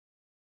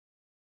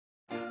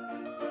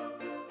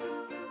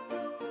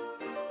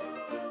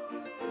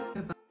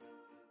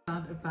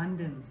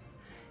abundance.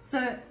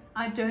 So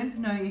I don't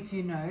know if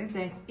you know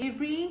that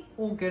every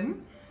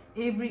organ,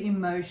 every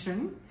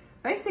emotion,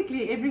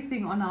 basically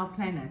everything on our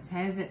planet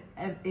has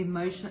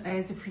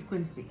a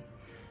frequency.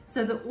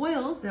 So the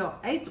oils, there are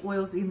 8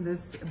 oils in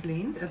this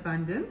blend,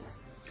 abundance.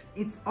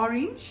 It's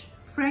orange,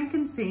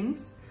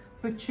 frankincense,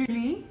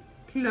 patchouli,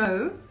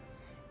 clove,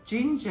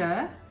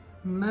 ginger,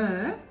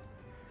 myrrh,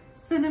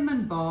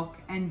 cinnamon bark,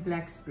 and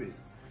black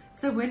spruce.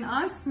 So when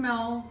I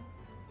smell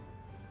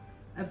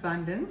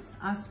abundance,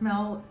 I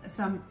smell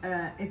some,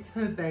 it's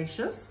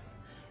herbaceous,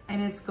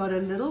 and it's got a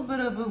little bit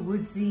of a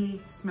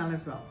woodsy smell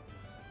as well.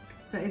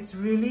 So it's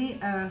really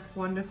a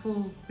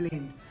wonderful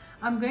blend.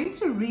 I'm going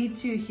to read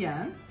to you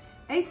here.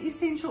 8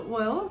 essential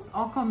oils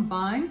are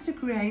combined to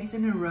create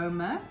an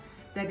aroma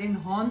that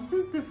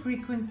enhances the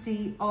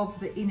frequency of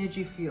the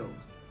energy field.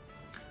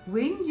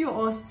 When you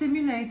are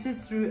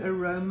stimulated through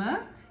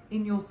aroma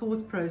in your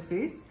thought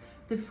process,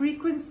 the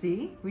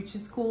frequency, which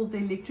is called the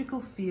electrical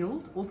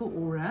field or the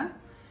aura,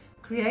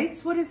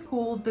 creates what is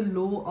called the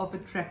law of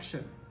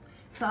attraction.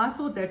 So I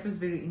thought that was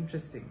very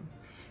interesting.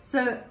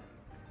 So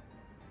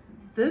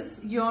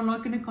this, you're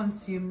not going to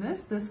consume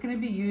this. This is going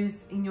to be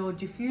used in your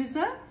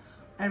diffuser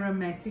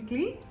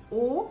aromatically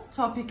or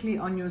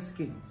topically on your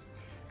skin.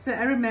 So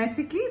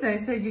aromatically, they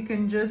say you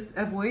can just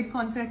avoid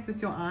contact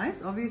with your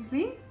eyes,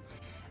 obviously.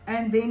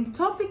 And then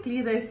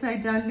topically, they say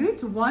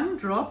dilute 1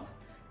 drop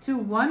to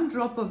 1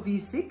 drop of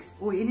V6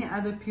 or any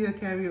other pure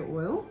carrier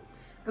oil.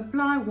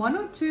 Apply 1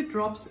 or 2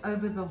 drops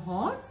over the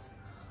heart,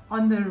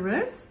 on the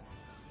wrist,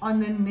 on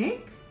the neck,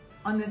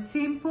 on the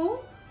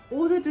temple,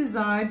 or the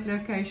desired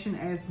location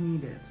as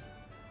needed.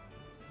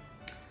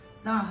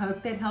 So I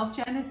hope that helped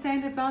you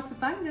understand about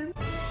abundance.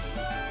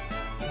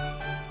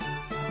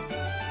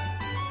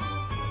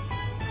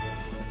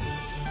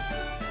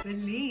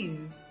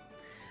 Believe.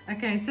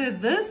 Okay, so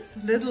this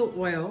little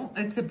oil,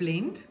 it's a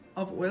blend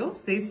of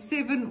oils. There's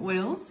 7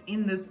 oils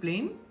in this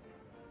blend.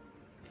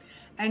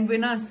 And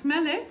when I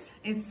smell it,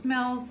 it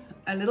smells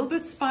a little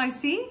bit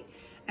spicy,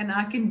 and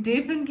I can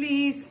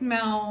definitely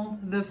smell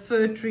the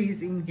fir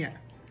trees in here.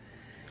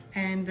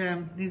 And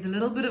there's a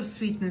little bit of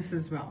sweetness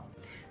as well.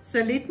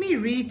 So let me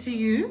read to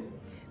you.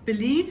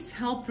 Believe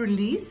helps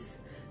release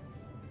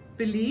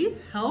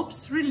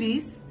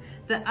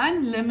the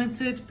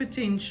unlimited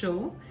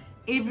potential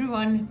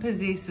everyone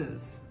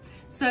possesses.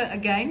 So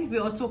again, we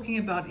are talking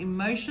about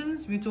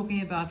emotions, we're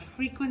talking about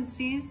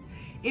frequencies.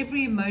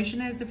 Every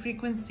emotion has a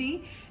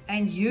frequency,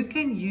 and you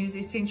can use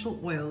essential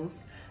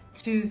oils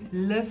to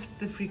lift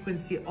the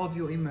frequency of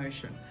your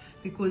emotion.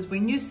 Because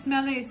when you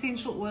smell an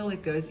essential oil,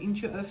 it goes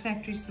into your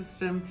olfactory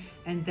system,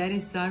 and that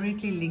is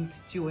directly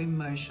linked to your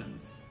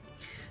emotions.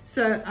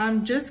 So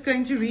I'm just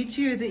going to read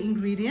to you the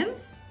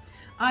ingredients.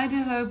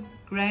 Idaho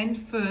Grand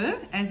Fir,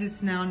 as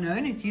it's now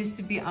known. It used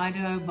to be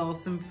Idaho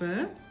Balsam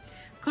Fir.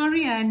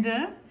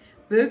 Coriander,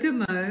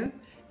 bergamot,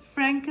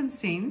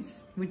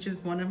 frankincense, which is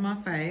one of my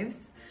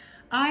faves.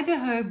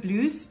 Idaho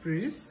Blue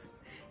Spruce,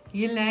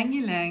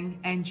 ylang-ylang,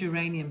 and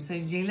geranium. So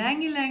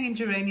ylang-ylang and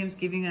geranium is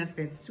giving us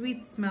that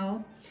sweet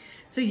smell.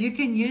 So you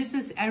can use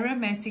this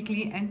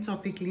aromatically and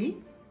topically.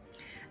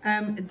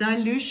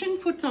 Dilution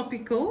for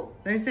topical.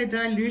 They say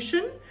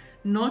dilution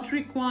not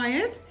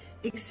required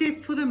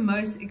except for the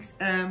most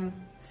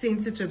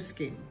sensitive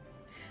skin.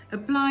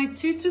 Apply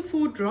 2 to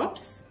 4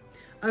 drops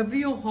over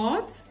your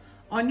heart,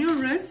 on your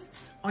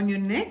wrists, on your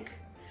neck,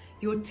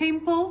 your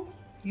temple,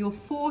 your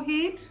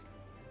forehead,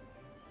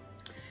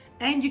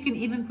 and you can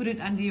even put it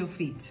under your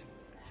feet.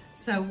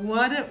 So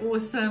what an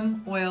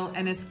awesome oil,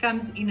 and it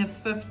comes in a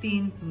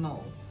 15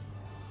 ml.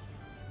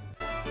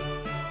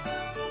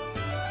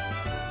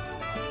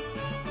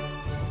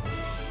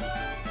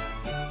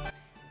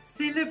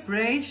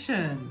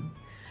 Celebration.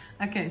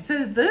 Okay,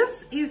 so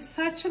this is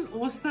such an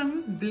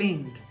awesome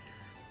blend.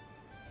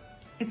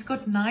 It's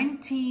got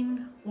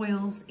 19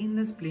 oils in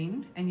this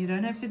blend, and you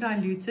don't have to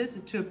dilute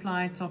it to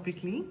apply it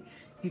topically.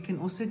 You can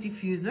also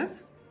diffuse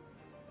it.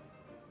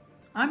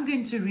 I'm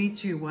going to read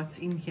to you what's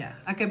in here.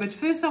 Okay, but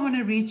first I want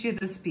to read you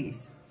this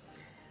piece.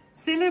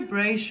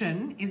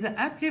 Celebration is an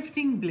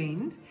uplifting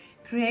blend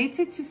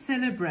created to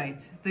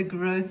celebrate the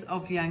growth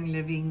of young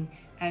living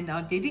and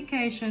our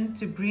dedication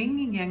to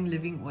bringing young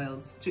living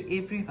oils to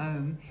every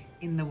home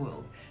in the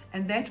world.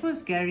 And that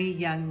was Gary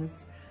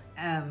Young's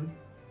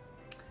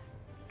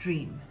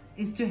dream,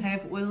 is to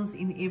have oils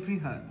in every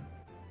home.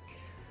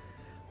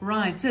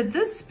 Right, so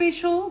this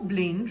special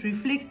blend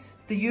reflects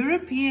the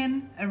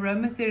European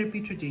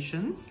aromatherapy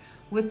traditions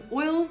with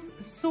oils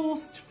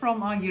sourced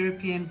from our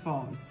European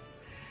farms.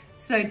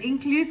 So it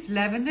includes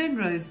lavender and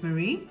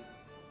rosemary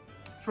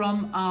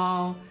from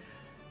our,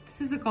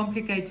 this is a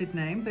complicated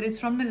name, but it's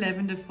from the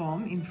lavender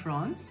farm in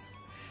France,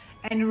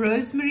 and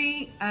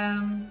rosemary,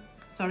 and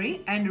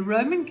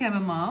Roman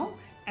chamomile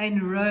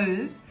and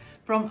rose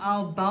from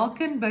our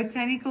Balkan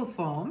botanical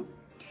farm,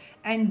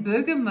 and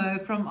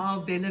bergamot from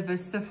our Bella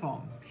Vista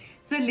farm.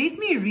 So let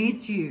me read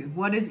to you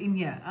what is in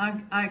here.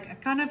 I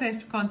kind of have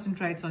to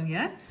concentrate on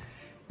here.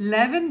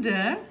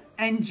 Lavender,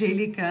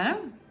 angelica,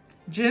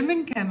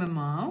 German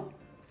chamomile,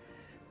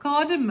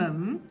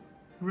 cardamom,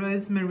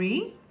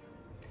 rosemary,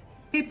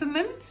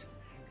 peppermint,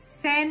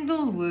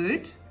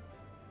 sandalwood,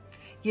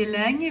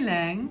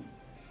 ℎ𝕒𝕒𝕟𝕠𝕠,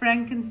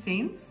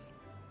 frankincense,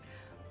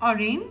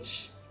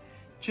 orange,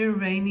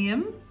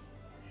 geranium,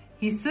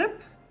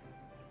 hyssop,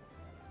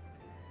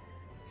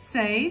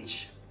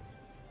 sage,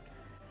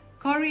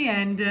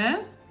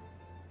 coriander,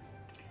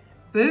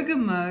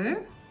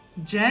 bergamot,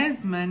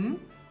 jasmine,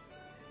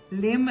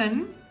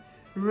 lemon,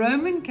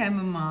 Roman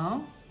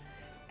chamomile,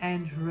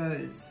 and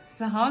rose.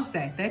 So how's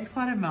that? That's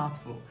quite a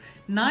mouthful.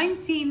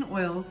 19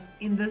 oils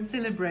in this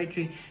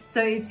celebratory.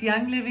 So it's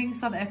Young Living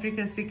South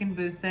Africa's 2nd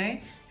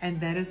birthday, and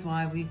that is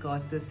why we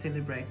got this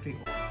celebratory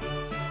oil.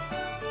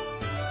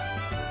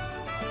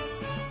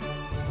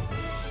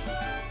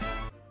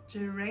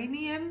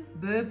 Geranium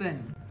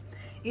bourbon.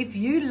 If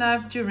you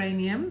love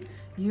geranium,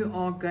 you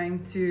are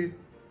going to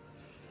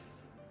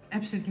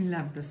absolutely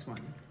love this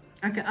one.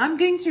 Okay, I'm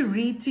going to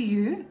read to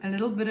you a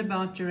little bit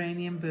about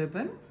geranium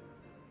bourbon.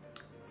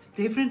 It's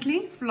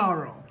definitely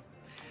floral.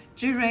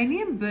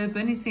 Geranium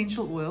bourbon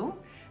essential oil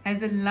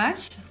has a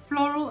lush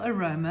floral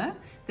aroma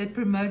that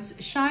promotes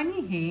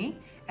shiny hair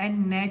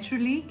and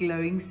naturally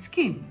glowing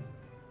skin.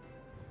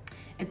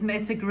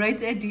 It's a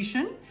great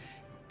addition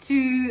to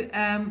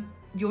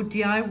your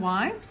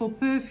DIYs for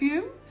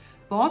perfume,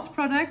 bath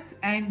products,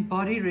 and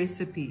body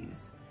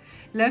recipes.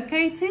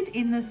 Located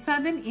in the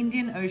southern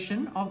Indian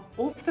Ocean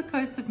off the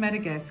coast of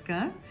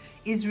Madagascar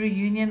is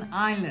Reunion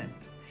Island.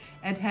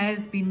 It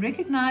has been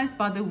recognized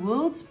by the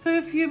world's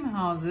perfume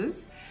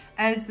houses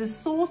as the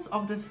source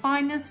of the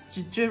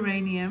finest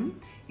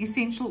geranium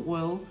essential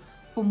oil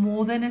for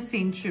more than a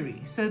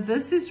century. So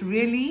this is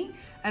really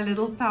a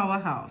little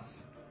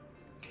powerhouse.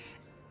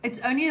 It's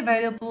only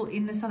available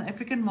in the South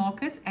African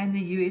market and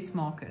the US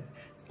market.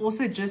 It's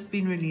also just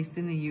been released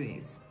in the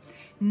US.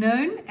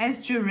 Known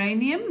as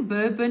geranium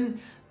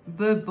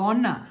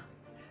bourbonna,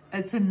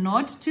 it's a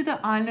nod to the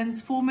island's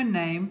former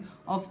name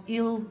of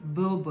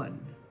ℏ𝕒𝕚𝕚𝕚.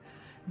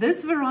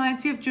 This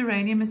variety of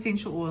geranium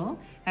essential oil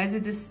has a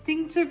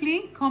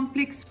distinctively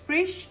complex,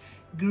 fresh,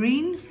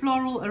 green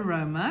floral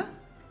aroma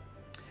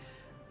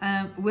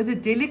with a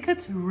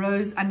delicate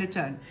rose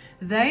undertone.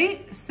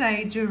 They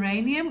say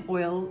geranium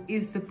oil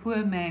is the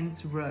poor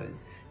man's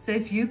rose. So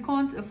if you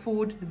can't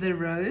afford the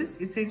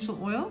rose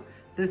essential oil,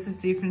 this is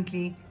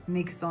definitely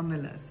next on the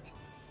list.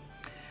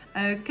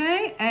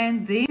 Okay,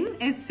 and then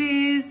it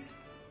says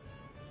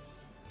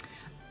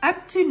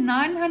up to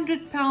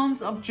 900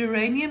 pounds of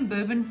geranium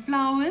bourbon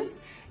flowers,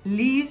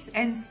 leaves,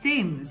 and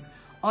stems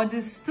are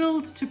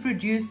distilled to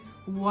produce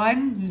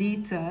 1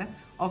 liter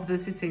of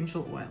this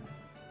essential oil.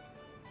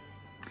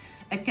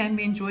 It can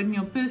be enjoyed in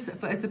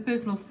as a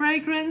personal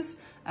fragrance,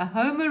 a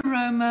home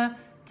aroma,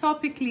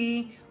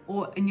 topically,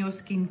 or in your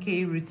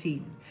skincare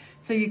routine.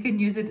 So you can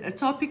use it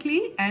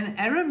topically and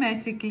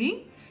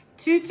aromatically,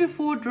 2 to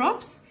 4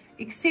 drops,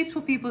 except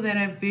for people that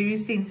have very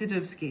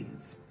sensitive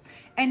skins.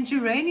 And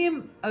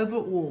geranium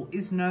overall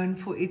is known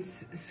for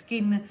its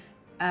skin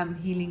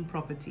healing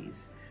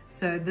properties.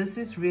 So this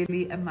is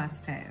really a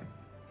must-have.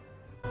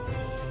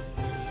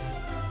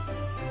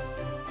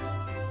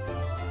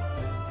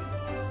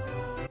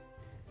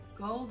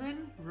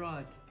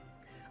 Goldenrod.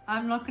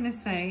 I'm not going to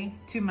say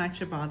too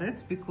much about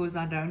it because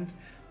I don't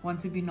want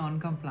to be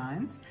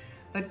non-compliant.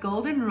 But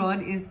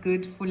goldenrod is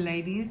good for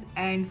ladies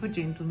and for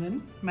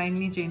gentlemen,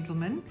 mainly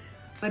gentlemen.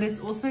 But it's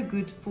also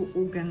good for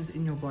organs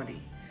in your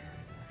body.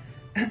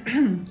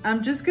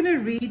 I'm just going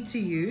to read to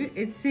you.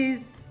 It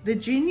says the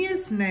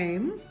genus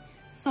name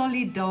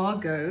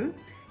ℎ𝕎𝕤𝕑𝕑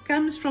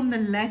 comes from the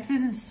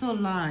Latin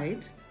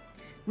ℎ𝕎𝕤,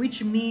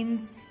 which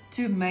means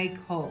to make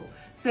whole.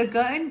 So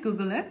go and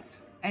Google it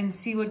and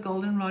see what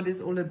goldenrod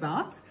is all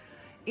about.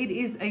 It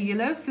is a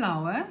yellow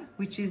flower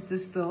which is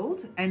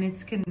distilled, and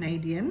it's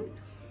Canadian.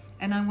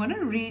 And I want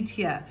to read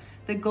here.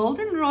 The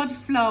goldenrod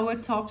flower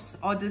tops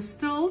are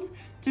distilled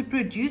to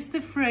produce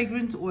the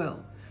fragrant oil,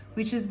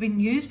 which has been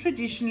used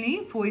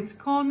traditionally for its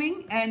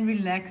calming and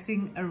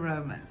relaxing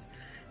aromas.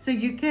 So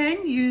you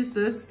can use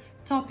this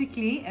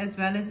topically as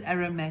well as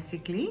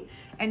aromatically.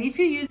 And if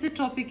you use it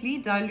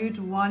topically, dilute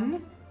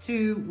 1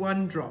 to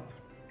 1 drop.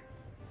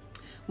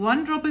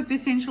 1 drop of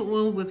essential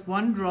oil with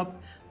 1 drop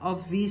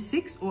of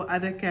V6 or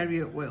other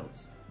carrier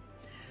oils.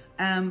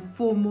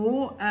 For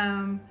more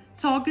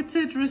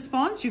targeted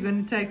response, you're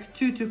going to take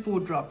 2 to 4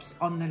 drops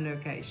on the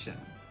location.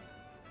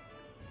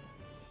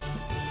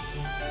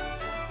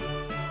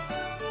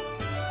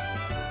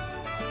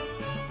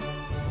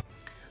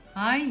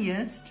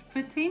 Highest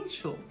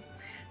potential.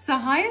 So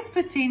highest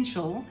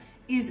potential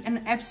is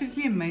an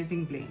absolutely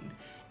amazing blend.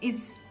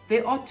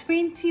 There are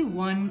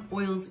 21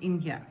 oils in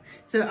here.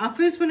 So I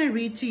first want to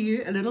read to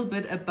you a little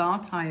bit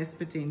about highest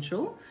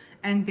potential,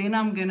 and then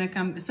I'm going to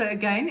come. So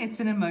again, it's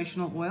an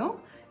emotional oil.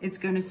 It's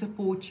going to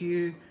support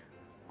you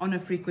on a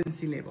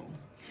frequency level.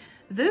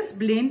 This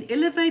blend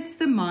elevates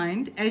the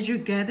mind as you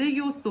gather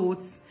your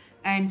thoughts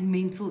and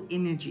mental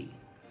energy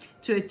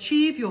to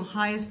achieve your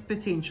highest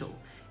potential.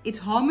 It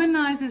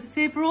harmonizes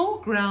several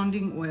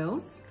grounding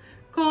oils,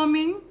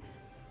 calming,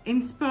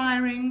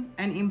 inspiring,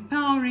 and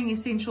empowering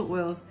essential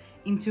oils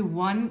into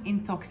one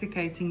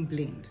intoxicating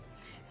blend.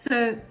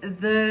 So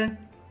the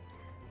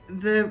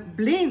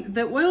blend,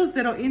 the oils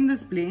that are in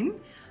this blend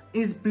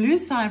is blue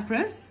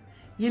cypress,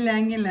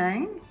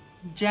 ℼ𝕠𝕠𝕠,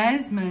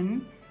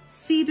 jasmine,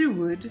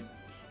 cedarwood,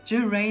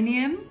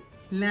 geranium,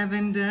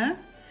 lavender,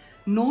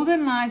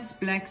 northern lights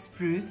black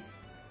spruce,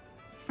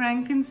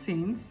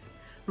 frankincense,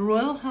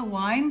 royal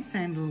Hawaiian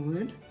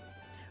sandalwood,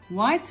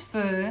 white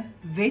fir,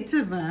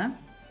 vetiver,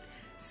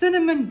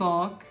 cinnamon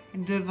bark,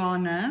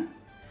 davana,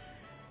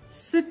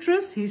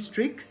 citrus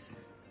hystrix,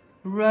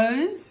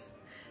 rose,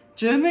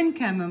 German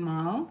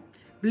chamomile,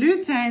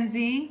 blue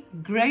tansy,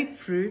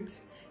 grapefruit,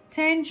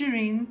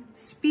 tangerine,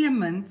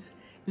 spearmint,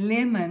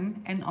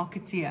 lemon, and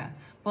ocotea.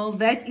 Well,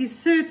 that is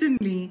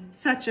certainly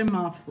such a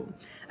mouthful.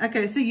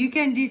 Okay, so you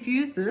can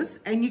diffuse this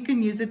and you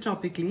can use it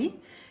topically.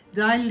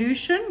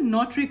 Dilution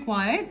not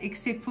required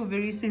except for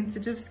very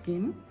sensitive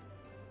skin.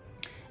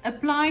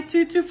 Apply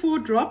 2 to 4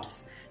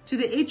 drops to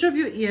the edge of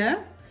your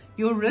ear,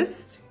 your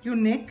wrist, your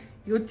neck,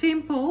 your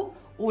temple,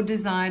 or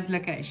desired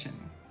location.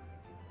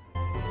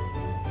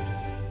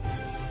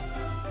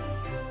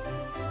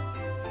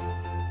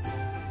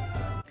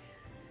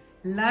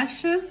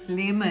 Luscious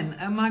lemon,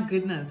 oh my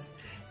goodness.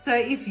 So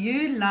if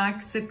you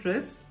like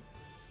citrus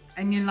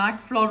and you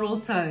like floral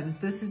tones,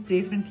 this is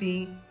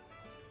definitely,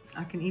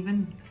 I can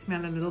even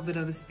smell a little bit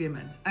of the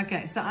spearmint.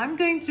 Okay, so I'm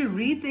going to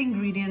read the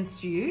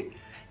ingredients to you.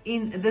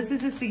 This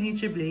is a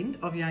signature blend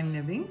of Young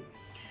Living.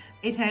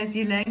 It has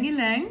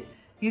ℼ𝕠𝕠𝕠,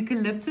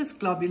 eucalyptus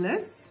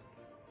globulus,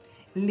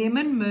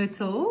 lemon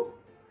myrtle,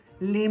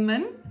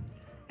 lemon,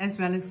 as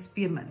well as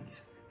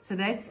spearmint. So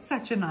that's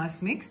such a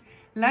nice mix.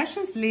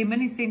 Luscious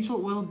Lemon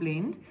Essential Oil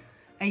Blend,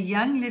 a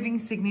Young Living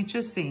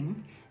signature scent,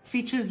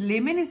 features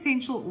lemon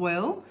essential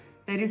oil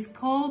that is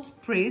cold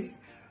pressed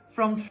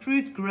from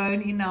fruit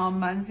grown in our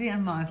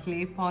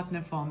ℂ𝕒𝕟𝕠𝕚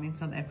partner farm in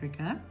South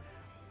Africa,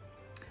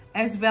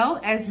 as well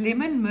as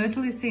lemon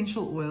myrtle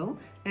essential oil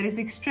that is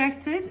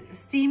extracted,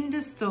 steam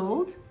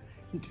distilled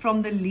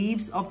from the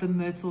leaves of the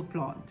myrtle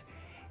plant.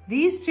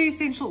 These two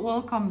essential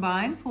oils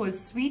combine for a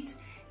sweet,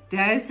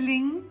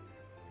 dazzling,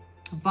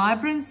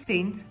 vibrant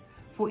scent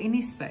for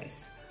any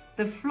space.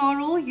 The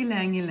floral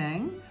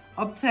ℼ𝕠𝕠𝕠,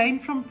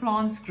 obtained from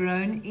plants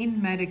grown in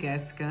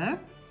Madagascar,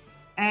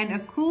 and a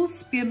cool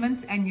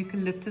spearmint and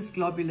eucalyptus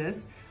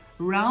globulus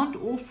round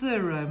off the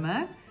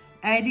aroma,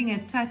 adding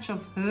a touch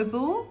of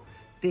herbal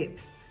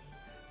depth.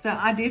 So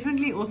I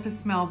definitely also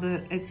smell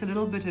it's a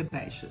little bit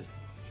herbaceous.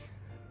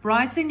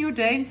 Brighten your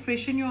day and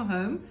freshen your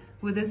home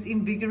with this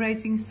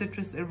invigorating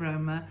citrus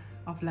aroma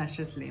of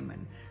Luscious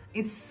Lemon.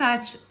 It's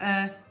such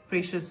a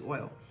precious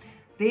oil.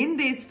 Then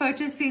there's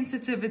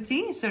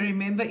photosensitivity. So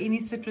remember, any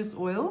citrus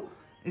oil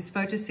is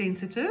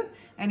photosensitive.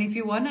 And if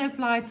you want to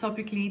apply it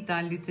topically,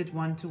 dilute it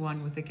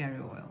 1:1 with the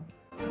carrier oil.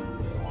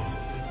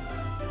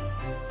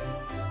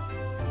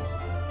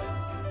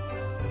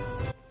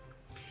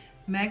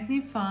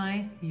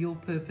 Magnify your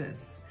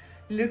purpose.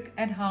 Look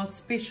at how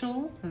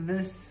special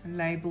this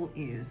label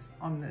is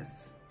on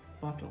this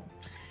bottle.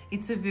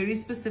 It's a very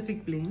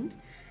specific blend,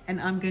 and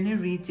I'm going to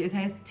read you. It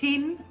has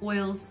 10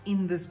 oils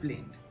in this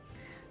blend.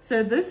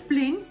 So this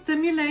blend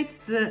stimulates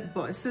the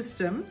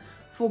system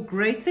for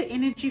greater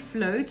energy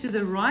flow to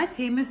the right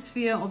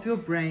hemisphere of your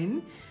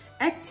brain,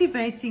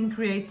 activating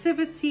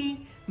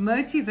creativity,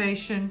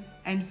 motivation,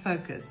 and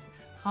focus.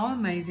 How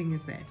amazing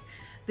is that?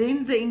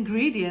 Then the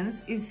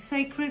ingredients is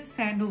sacred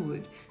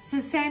sandalwood. So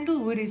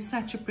sandalwood is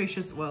such a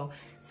precious oil.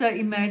 So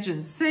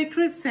imagine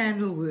sacred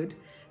sandalwood,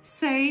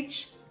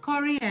 sage,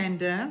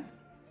 coriander,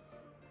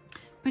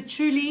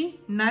 patchouli,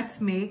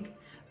 nutmeg,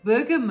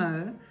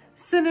 bergamot,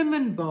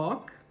 cinnamon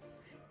bark,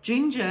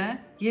 ginger,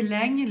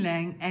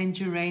 ℼ𝕠𝕠𝕠, and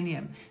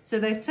geranium. So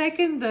they've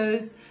taken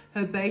those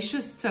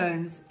herbaceous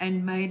tones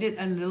and made it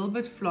a little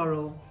bit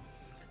floral.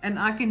 And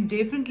I can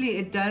definitely,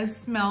 it does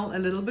smell a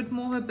little bit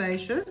more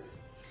herbaceous.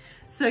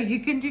 So you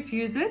can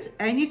diffuse it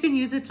and you can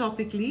use it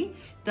topically.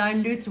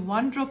 Dilute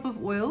 1 drop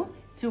of oil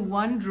to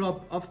 1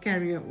 drop of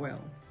carrier oil.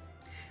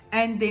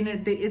 And then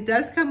it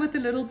does come with a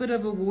little bit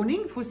of a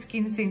warning for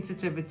skin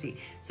sensitivity.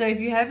 So if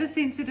you have a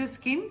sensitive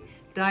skin,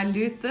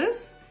 dilute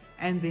this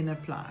and then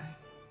apply.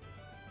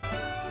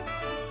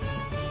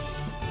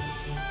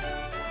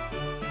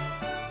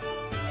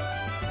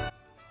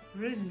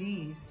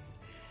 Release.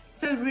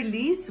 So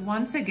release,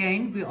 once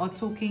again, we are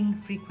talking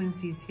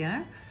frequencies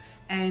here,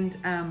 and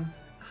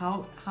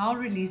how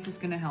release is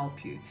going to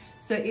help you.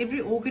 So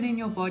every organ in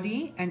your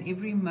body and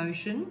every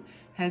emotion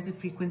has a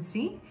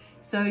frequency.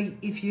 So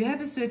if you have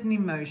a certain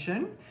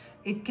emotion,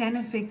 it can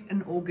affect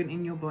an organ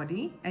in your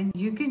body, and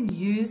you can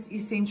use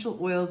essential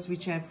oils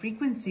which have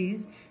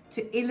frequencies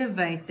to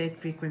elevate that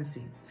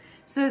frequency.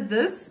 So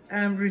this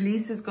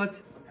release has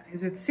got,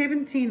 is it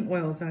 17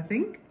 oils, I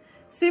think?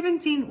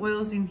 17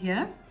 oils in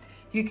here.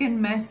 You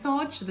can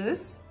massage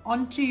this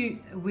onto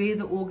where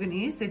the organ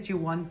is that you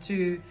want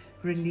to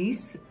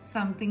release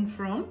something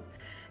from.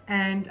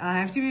 And I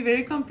have to be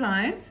very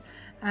compliant.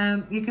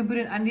 You can put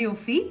it under your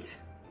feet.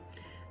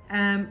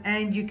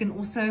 And you can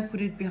also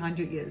put it behind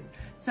your ears.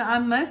 So I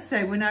must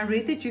say, when I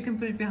read that you can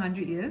put it behind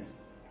your ears,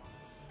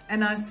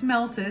 and I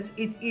smelt it,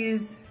 it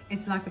is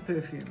It's like a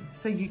perfume.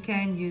 So you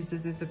can use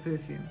this as a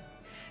perfume.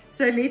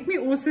 So let me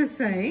also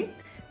say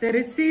that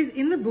it says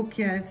in the book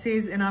here, it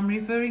says, and I'm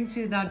referring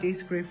to our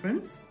desk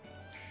reference,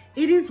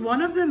 it is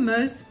one of the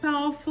most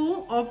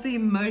powerful of the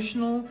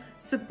emotional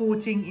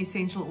supporting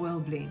essential oil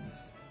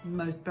blends.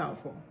 Most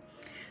powerful.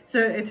 So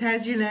it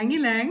has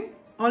ylang-ylang,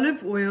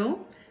 olive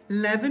oil,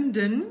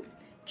 lavender,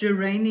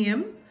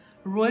 geranium,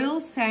 royal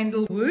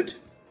sandalwood,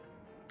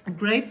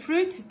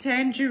 grapefruit,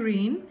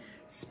 tangerine,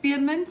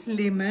 spearmint,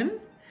 lemon,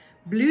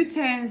 blue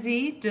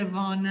tansy,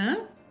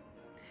 divana,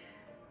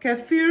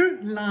 kaffir,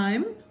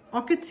 lime,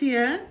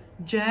 ocotea,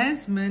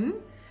 jasmine,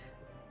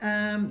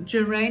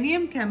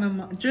 geranium,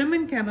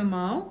 German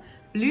chamomile,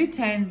 blue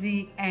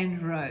tansy,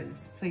 and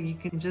rose. So you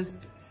can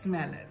just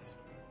smell it.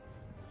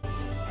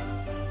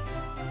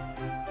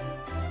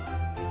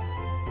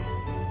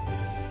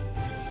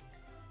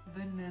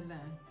 Vanilla.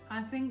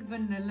 I think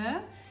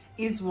vanilla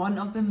is one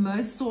of the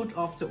most sought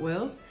after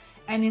oils,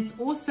 and it's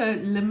also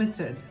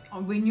limited.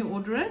 When you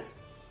order it,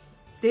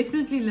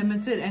 definitely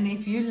limited. And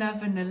if you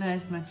love vanilla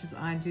as much as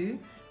I do,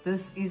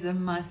 this is a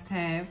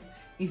must-have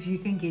if you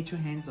can get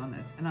your hands on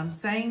it. And I'm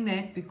saying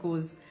that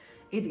because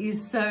it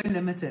is so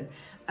limited.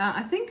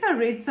 I think I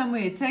read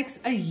somewhere it takes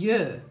a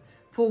year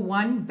for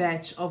one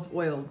batch of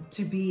oil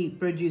to be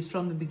produced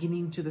from the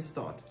beginning to the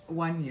start.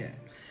 1 year.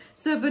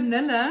 So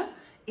vanilla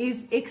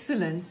is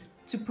excellent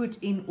to put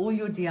in all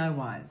your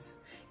DIYs.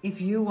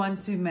 If you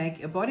want to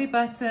make a body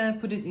butter,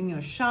 put it in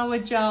your shower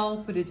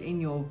gel, put it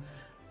in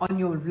on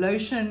your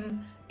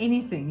lotion,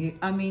 anything.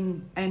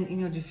 And in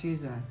your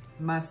diffuser,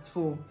 must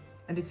for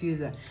a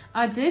diffuser.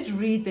 I did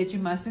read that you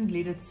mustn't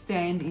let it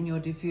stand in your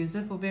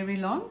diffuser for very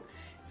long.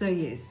 So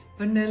yes,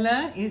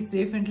 vanilla is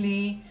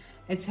definitely,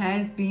 it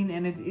has been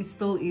and it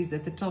still is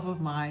at the top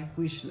of my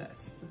wish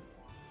list.